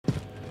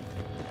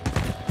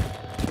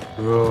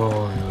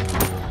Oh,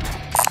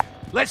 yeah.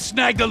 Let's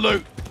snag the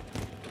loot.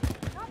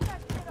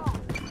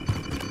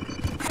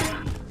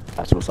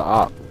 That's what's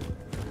up.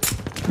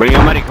 Bring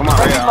your money, come on.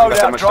 Friendly I got that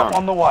loadout much drop time.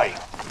 on the way.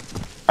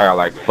 I got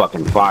like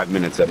fucking 5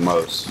 minutes at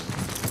most.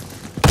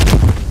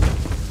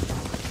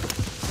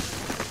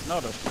 No,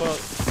 the fuck.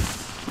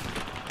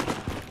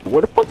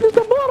 Where the fuck is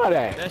the blood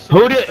at?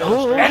 Who did?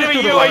 Who Enemy just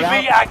threw the UAV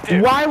loadout?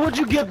 active. Why would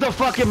you give the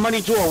fucking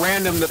money to a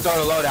random to throw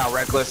the loadout,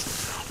 Reckless?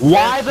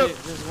 Why That the?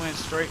 shit just went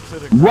straight to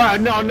the. What?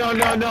 No,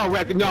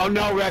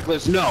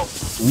 Reckless, no.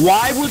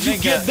 Why would you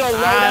Nigga, give the I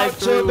loadout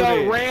to threw the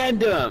it.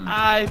 random?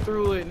 I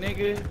threw it,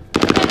 nigga.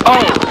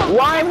 Oh,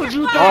 why would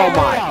you throw Oh the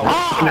my loadout?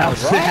 God, No,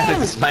 bro.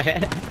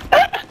 man.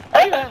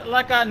 Nigga,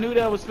 like I knew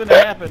that was finna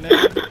happen,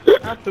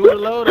 nigga. I threw the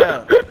load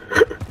out.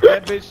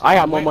 That bitch. I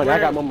got more went money. I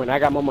where- got more money. I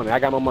got more money. I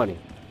got more money.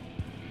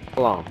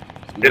 Hold on.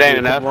 It ain't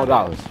Need a couple more enough.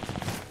 dollars.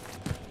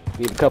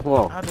 Need a couple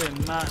more. I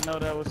did not know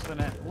that was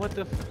finna. What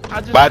the? I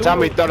just. By the time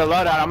threw we it. throw the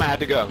loadout, I'm gonna have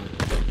to go.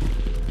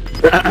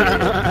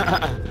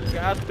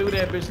 I threw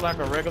that bitch like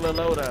a regular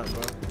loadout,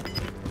 bro.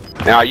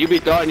 Now you be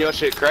throwing your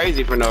shit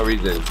crazy for no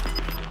reason.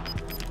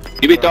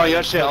 You be throwing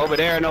your shit over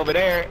there and over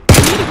there. You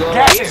need to go over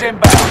Gas here. is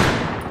inbound.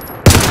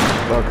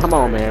 Bro, come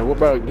on, man. Well,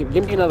 bro,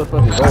 give me another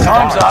fucking gold.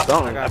 Time's bar or up.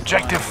 something.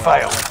 Objective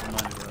failed.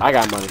 I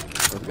got money.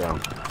 Let's go.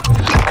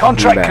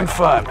 Contract Back.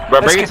 confirmed. Bro,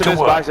 Let's bring get it to to this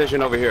buy work.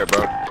 station over here,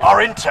 bro.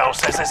 Our intel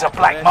says there's a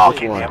black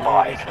market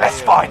nearby. Let's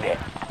find it.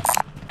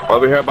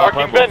 Over here by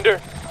purple.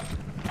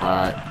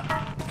 Alright.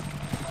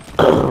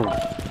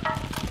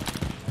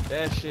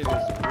 That shit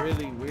is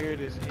really weird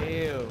as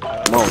hell,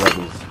 bro. Come on,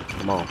 Rebels.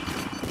 Come on.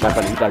 Not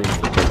funny. You thought you was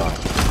going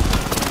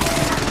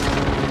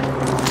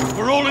to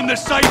We're all in the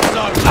safe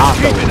zone. Nah, Let's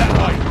keep bro. it that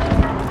way.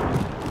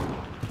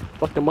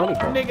 Fuck the money,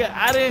 bro. Nigga,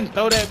 I didn't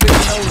throw that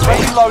bitch no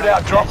Friendly way.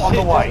 loadout drop on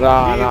the way.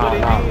 Nah, Did what it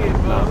did,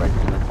 bro. nah,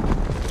 Reckless.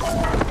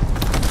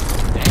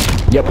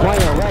 You're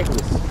playing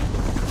Reckless.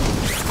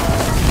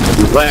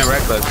 You playing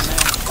Reckless.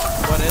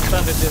 Boy, that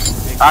thunder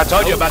just. I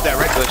told you about that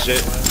Reckless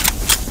shit.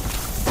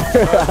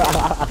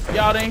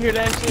 Y'all didn't hear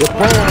that shit? You're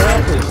playing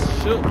Reckless.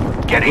 Shoot.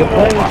 Getting You're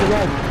playing warmer.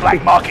 Reckless.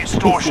 Black market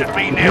store should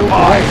be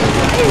nearby.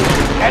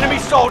 Enemy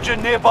soldier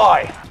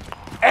nearby.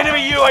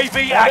 Enemy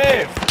UAV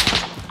active.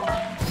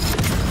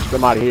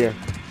 Somebody here.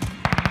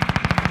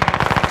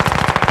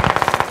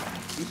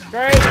 You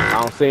straight? I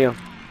don't see him.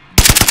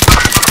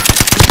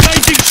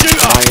 Engaging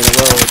shooter. I in the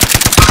road.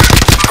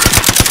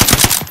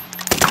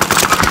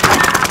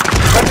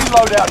 Friendly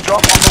loadout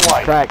drop on the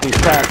way. Crack, he's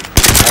cracked.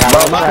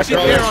 Bro, my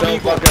controller is so fucking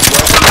broken,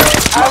 bro.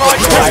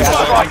 Allied Like, troops so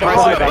strike press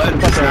the arriving. button,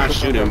 it's not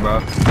shooting, bro.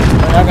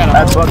 I got a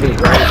That's whole fucking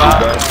crazy,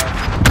 bro.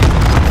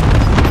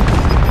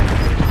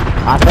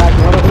 I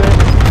cracked one of them.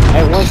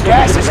 Hey, one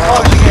Gas is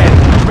closing in.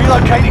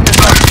 Relocating the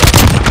safe zone.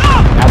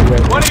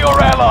 Everywhere. One of your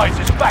allies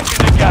is back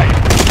in the game.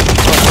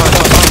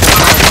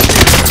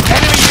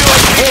 Enemy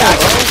UAV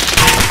active.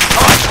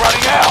 Time's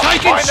running out.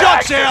 Taking Find the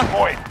shots access here.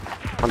 point.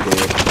 I'm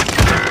dead.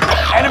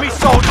 Enemy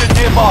soldier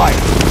nearby.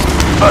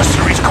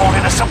 Mercenaries called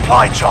in a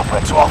supply chopper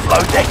to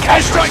offload their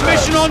cash Airstrike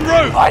reserves. mission en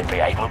route. I'd be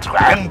able to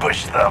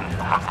ambush them.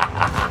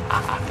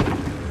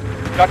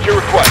 Got your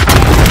request.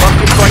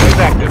 Bucket strike is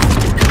active.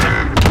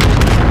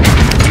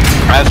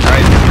 That's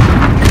crazy.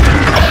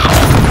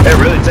 It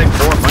really takes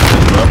 4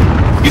 punches, bro.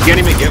 You can't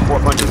even get 4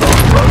 punches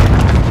off, bro.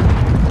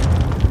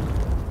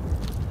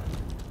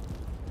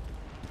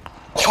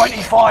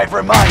 25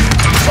 remain.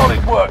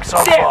 Solid work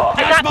so far.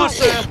 That's my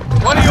sir.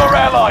 One of your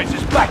allies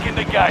is back in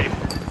the game.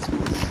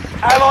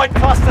 Allied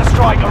cluster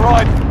strike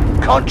arrived.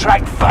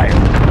 Contract failed.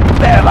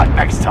 Better luck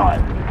next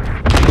time.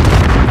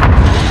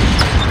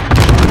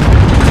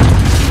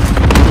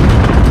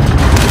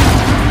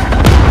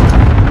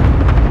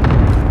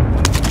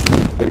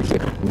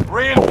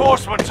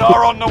 Reinforcements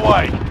are on the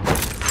way.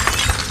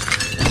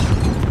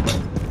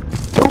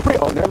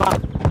 Oh, never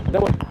mind.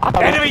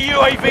 Enemy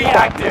UAV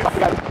active.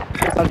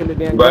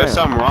 Bro, there's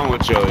something wrong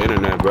with your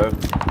internet, bro.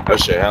 That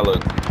shit hella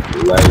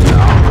lagging.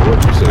 I don't know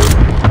what you said.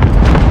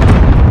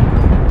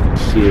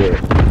 Shit.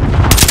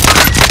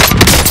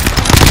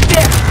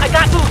 I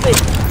got movement.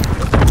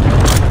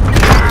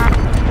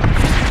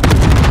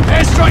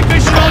 Airstrike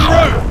mission en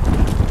route.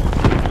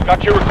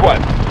 Got your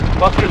request.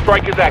 Cluster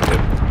strike is active.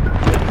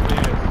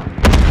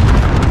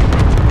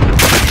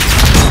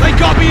 They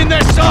got me in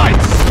their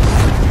sights.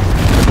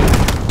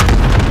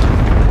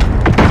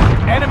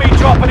 Enemy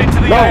dropping into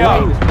the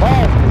AO.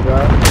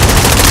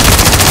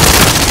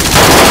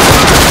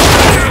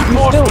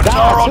 Reinforcements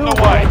are on the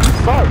way.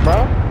 Fuck,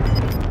 bro.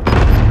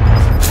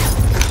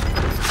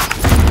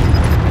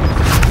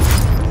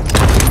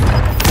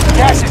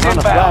 Gas is On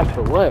the flash inbound.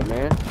 for what,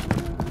 man?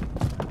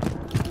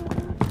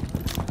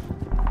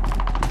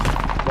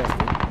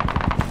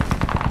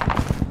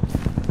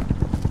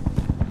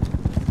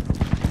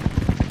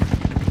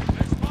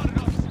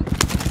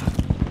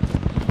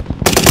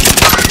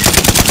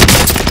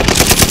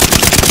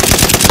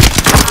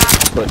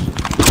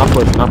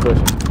 I'm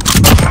pushing.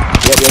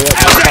 Yeah.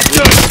 How's that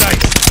doing,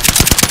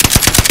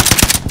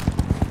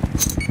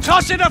 States?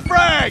 Tossing a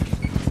frag.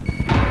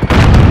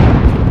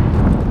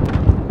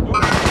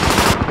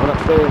 One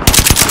upstairs.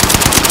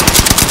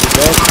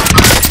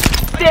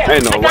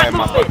 Ain't no way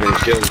my fucking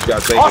shield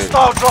got taken.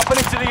 Hostile dropping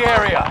into the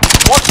area.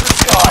 Watch the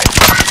sky.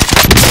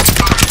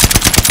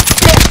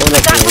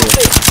 I got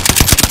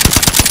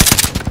movement.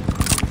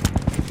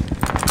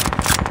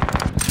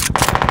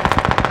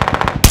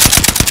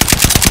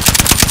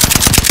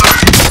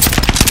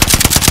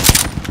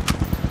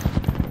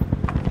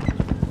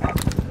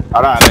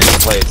 Alright,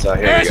 let's play it, so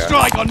here we go.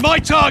 Airstrike on my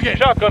target.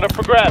 Shotgunner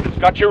for grabs.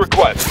 Got your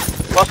request.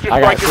 Cluster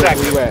I got strike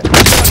is shit. Where you active. at?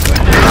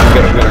 I'm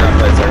good, I got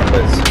place, I got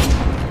place.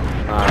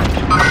 Alright.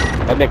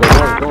 That nigga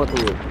going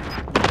through it.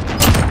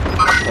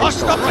 Our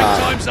stop rate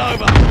time's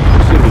over.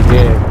 Should be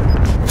dead.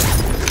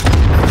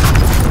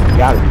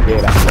 Gotta be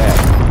dead after that.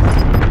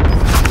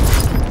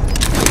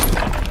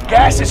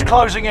 Gas is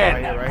closing in.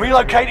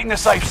 Relocating the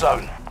safe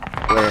zone.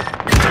 Where?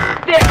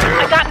 There,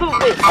 I got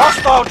movement.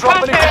 Hostile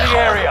dropping into the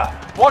area.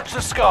 Watch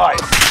the skies.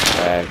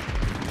 Alright.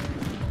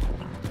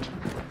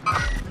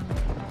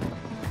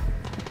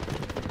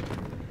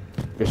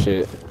 Good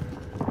shit.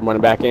 I'm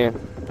running back in.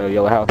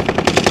 Yellow house.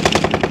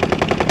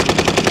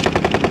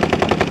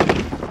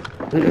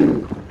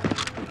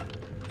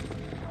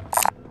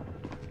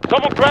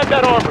 Someone grab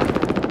that armor.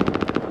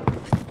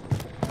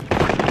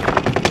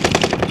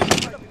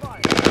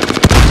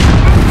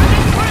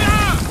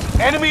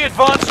 Enemy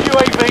advanced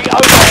UAV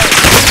overhead.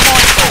 Be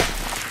mindful.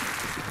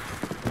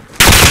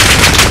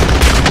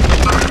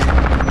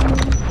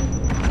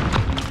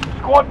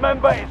 Squad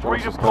member is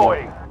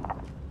redeploying.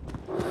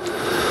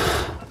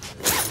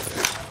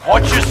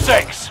 Watch your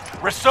six.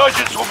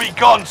 Resurgence will be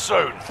gone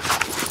soon.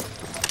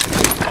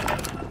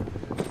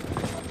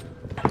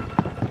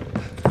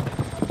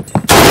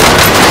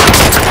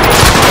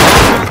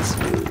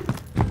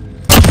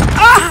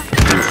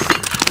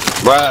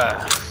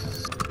 Bruh.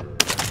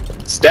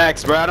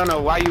 Stacks, bruh. I don't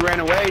know why you ran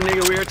away,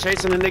 nigga. We were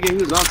chasing the nigga. He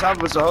was on top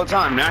of us the whole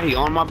time. Now he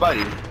on my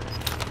buddy.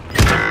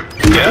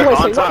 Yeah,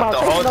 on top the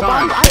whole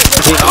time.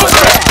 He on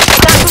top.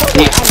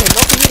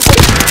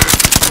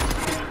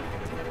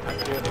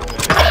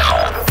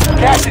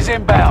 Gas is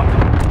inbound.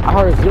 I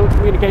heard zero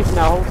communication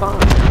that whole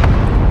time.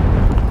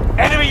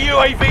 Enemy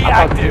UAV I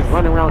thought he active. was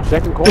running around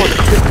checking corners.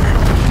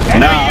 Enemy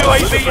Nah, I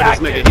was UAV looking for this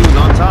active. nigga. He was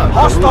on top.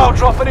 Hostile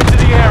dropping into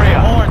the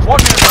area.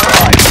 Watch the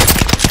skies.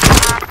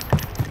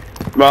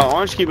 Bro,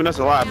 Orange keeping us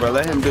alive, bro.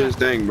 Let him do his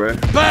thing, bro.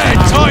 Bad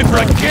time for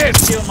a kid.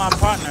 Kill my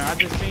partner. I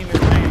just seen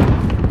his name.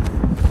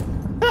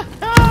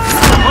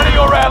 One of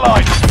your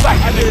allies is back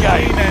in the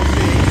game.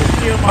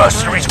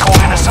 Mercenaries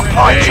calling a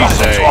supply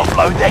chopper to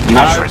offload their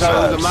cash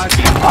reserves. I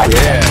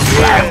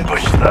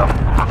ambush them.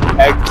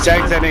 Hey,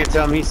 check that nigga,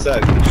 tell him he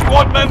sucks.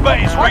 Squad member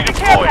is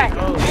redeploying.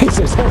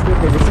 Jesus, that's the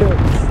nigga too.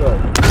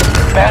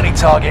 Bounty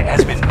target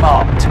has been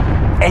marked.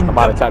 I'm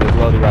about to try this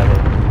loadie right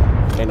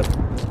here. And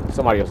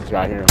somebody else is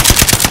right here.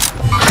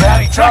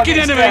 Bounty target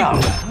is down.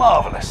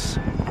 Marvelous.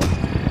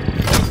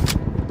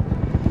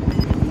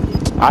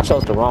 I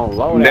chose the wrong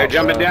load. They're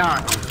jumping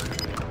down.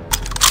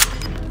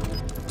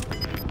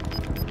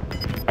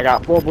 I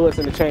got 4 bullets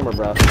in the chamber,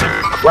 bro.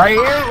 Right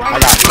here? I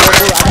got 4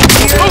 bullets.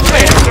 This is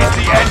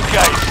the end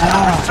game.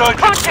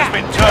 Resurgence has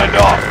been turned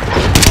off.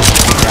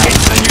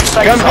 It's the new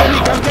safe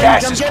zone.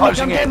 Gas is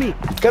closing in.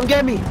 Come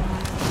get me.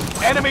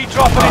 Enemy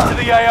dropping into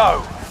the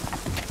AO.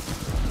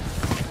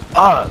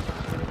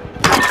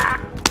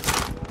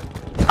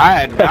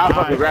 I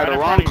fucking grabbed the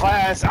wrong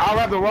class. I'll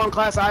have the wrong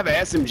class. I have an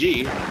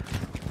SMG.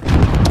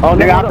 Oh,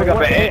 Nigga, no, I'll pick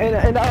up an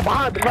and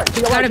behind, right, to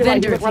your Got right, a to your right,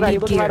 vendor he if look right, you he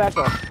need looking gear. right at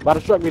you. About to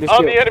struck me this On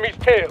kill. the enemy's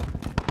tail.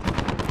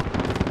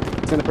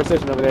 It's in the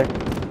precision over there.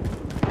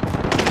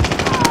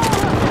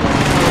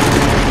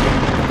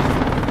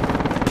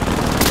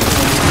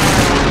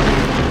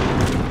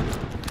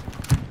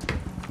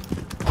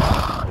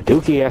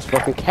 Dookie ass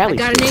fucking Cali. I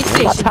got an aid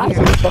shit, man.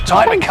 station here.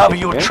 Time to cover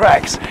your man.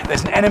 tracks.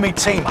 There's an enemy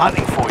team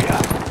hunting for you.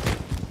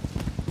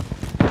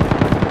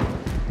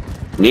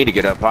 Need to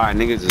get up high.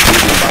 Niggas is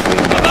leaving about me.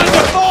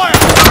 Under fire!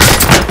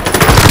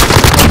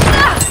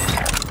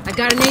 I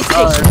got an aid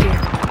station here.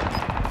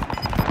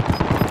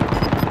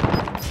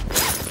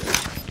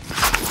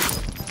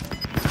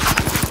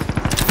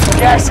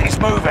 Gas is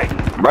moving.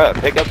 Bruh,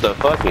 pick up the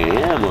fucking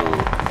ammo.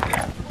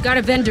 Got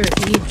a vendor if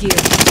you need gear.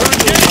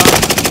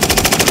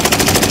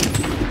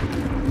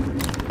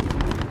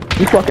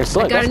 You fucking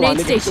suck. I got That's an why aid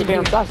niggas station shoot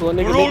damn here. shots, so a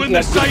nigga We're all niggas in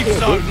the can't get safe hit,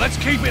 zone. Let's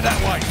keep it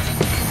that way. dude.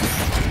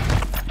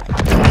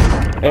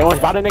 Hey,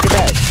 Orange, buy the nigga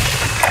back.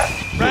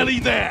 Rally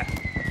there.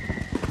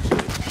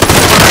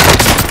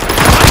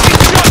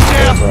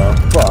 Bro,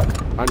 fuck.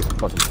 I need some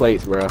fucking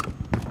plates, bro.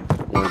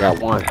 Only got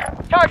one.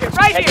 Target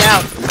right here.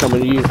 I'm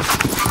coming to you.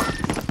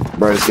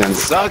 Bro, this gun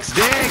sucks,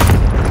 dick.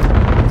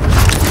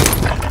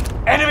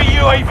 Enemy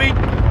UAV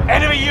active.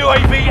 Enemy UAV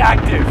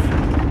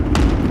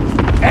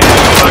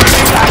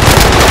active.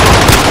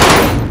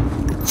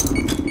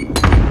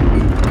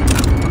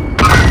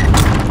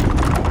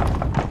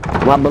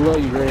 Right below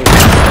you, Greg.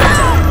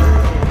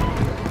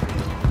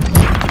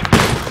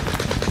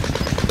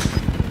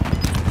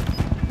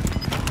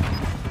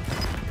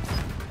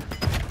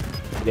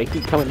 they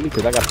keep coming to me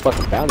because I got a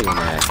fucking bounty on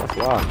my ass. That's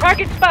why.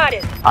 Target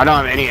spotted. I don't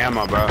have any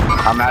ammo, bro.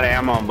 I'm out of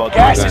ammo on both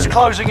Gas of is my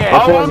guns. closing in.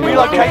 Oh, on me,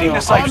 Relocating the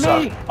safe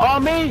zone.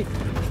 On me!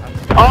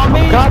 On me!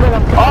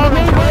 I'm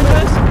coming.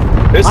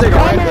 This I'm nigga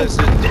coming. reckless.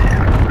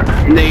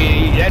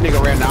 Nigga, that nigga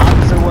ran the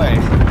opposite way.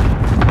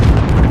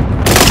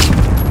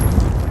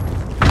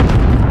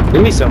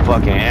 Give me some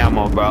fucking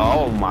ammo, bro.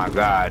 Oh my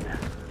god.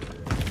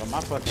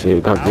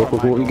 Shit, come look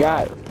what we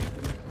got.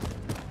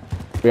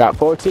 We got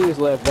 4 teams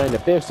left, man. The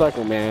 5th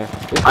circle, man.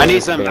 I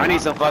need some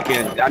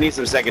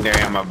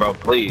secondary ammo, bro.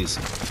 Please.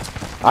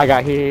 I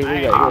got here.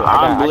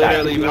 I'm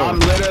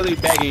literally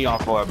begging y'all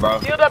for it, bro.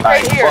 Shield up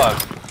right here.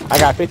 Fuck. I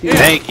got 50.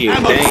 Thank you.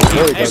 There we go,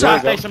 there we go.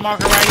 Station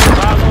marker right here.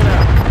 Buy a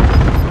loadout.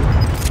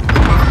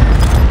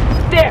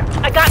 There,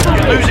 I got You're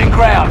movement. losing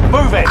ground.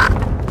 Move it.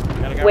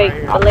 Gotta go Wait, right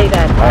here. belay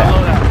that. Buy a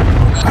loadout.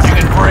 You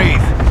can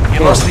breathe. You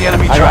lost the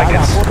enemy I got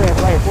dragons. 4 bands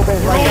right here. 4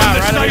 bands right here.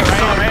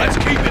 Let's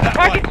keep it that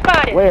Target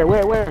spotted. Where?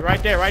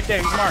 Right there.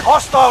 He's marked.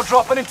 Hostile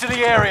dropping into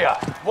the area.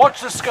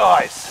 Watch the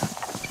skies.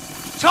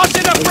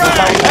 Touching the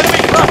frag!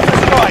 Enemy cluster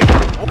strike!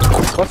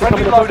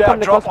 Friendly loadout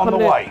drop on the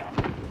way.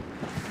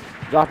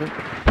 Dropping.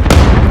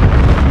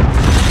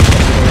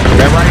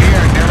 They're right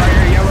here,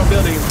 yellow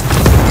building.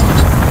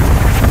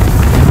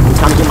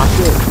 Time to get my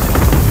shit.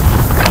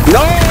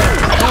 No!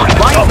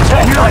 Top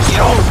 10, nice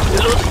job.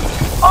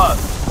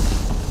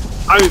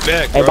 I'll be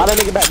back, Hey, bro. buy that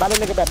nigga back.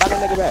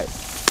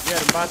 Yeah,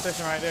 the buy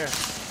station right there.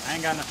 I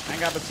ain't got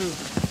but 2.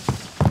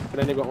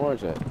 Where that nigga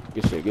orange at?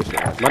 Get shit.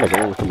 My nigga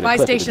orange coming to Buy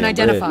clip station with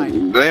the damn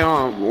identified. They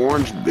on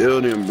orange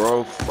building,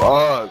 bro.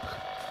 Fuck.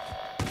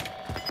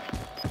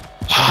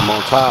 I'm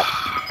on top.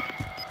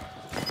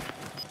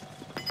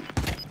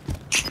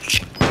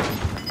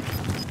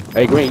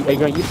 Hey Green, you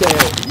said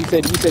they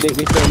said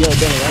yellow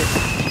down, right?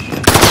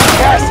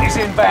 Gas is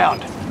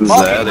inbound.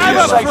 Marking the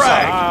yellow safe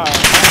zone.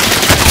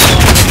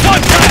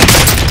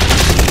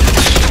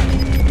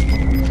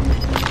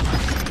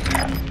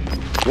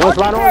 One's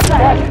right on.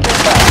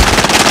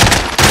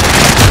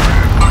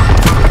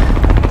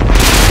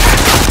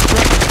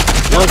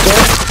 One's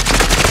there.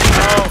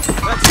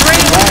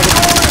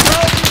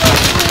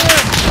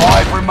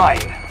 5 remain.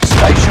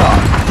 Stay sharp.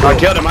 I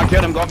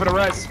killed him. Go for the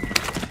rest.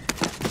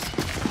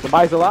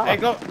 Somebody's alive. Hey,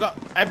 go.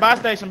 Hey, buy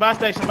station.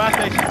 Got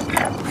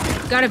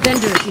a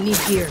vendor if you need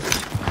gear.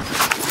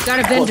 Got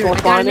a vendor. I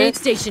got an aid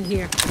station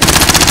here.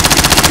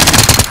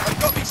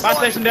 Buy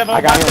station, Devo.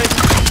 I got Buy him.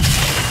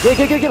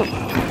 station. Get him.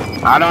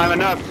 I don't have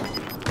enough.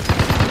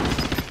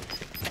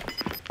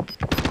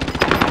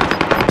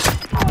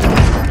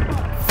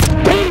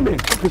 Damn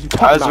it. What you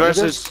talking Us about,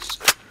 versus.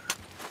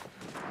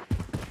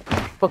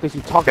 Fuck is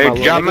you talking Hey,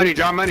 about?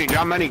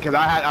 drop money, cause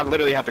I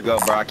literally have to go,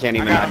 bro. I can't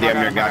even. I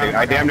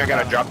damn near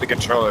gotta drop the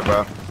controller,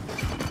 bro.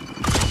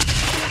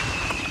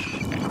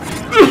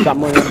 Got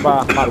money in the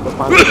bar. I'm about to go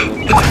find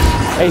him.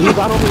 Hey, he's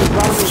right on me.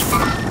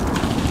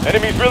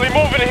 Enemies really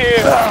moving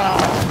here.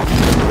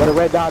 Where the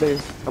red dot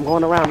is. I'm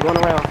going around.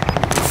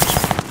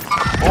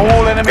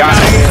 All enemy Got it.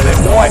 teams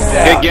have wiped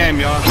out. Good game,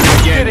 y'all.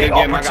 Good game. Get it, I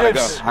gotta go.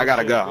 operatives. I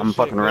gotta go. I'm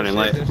fucking running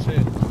late.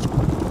 Shit.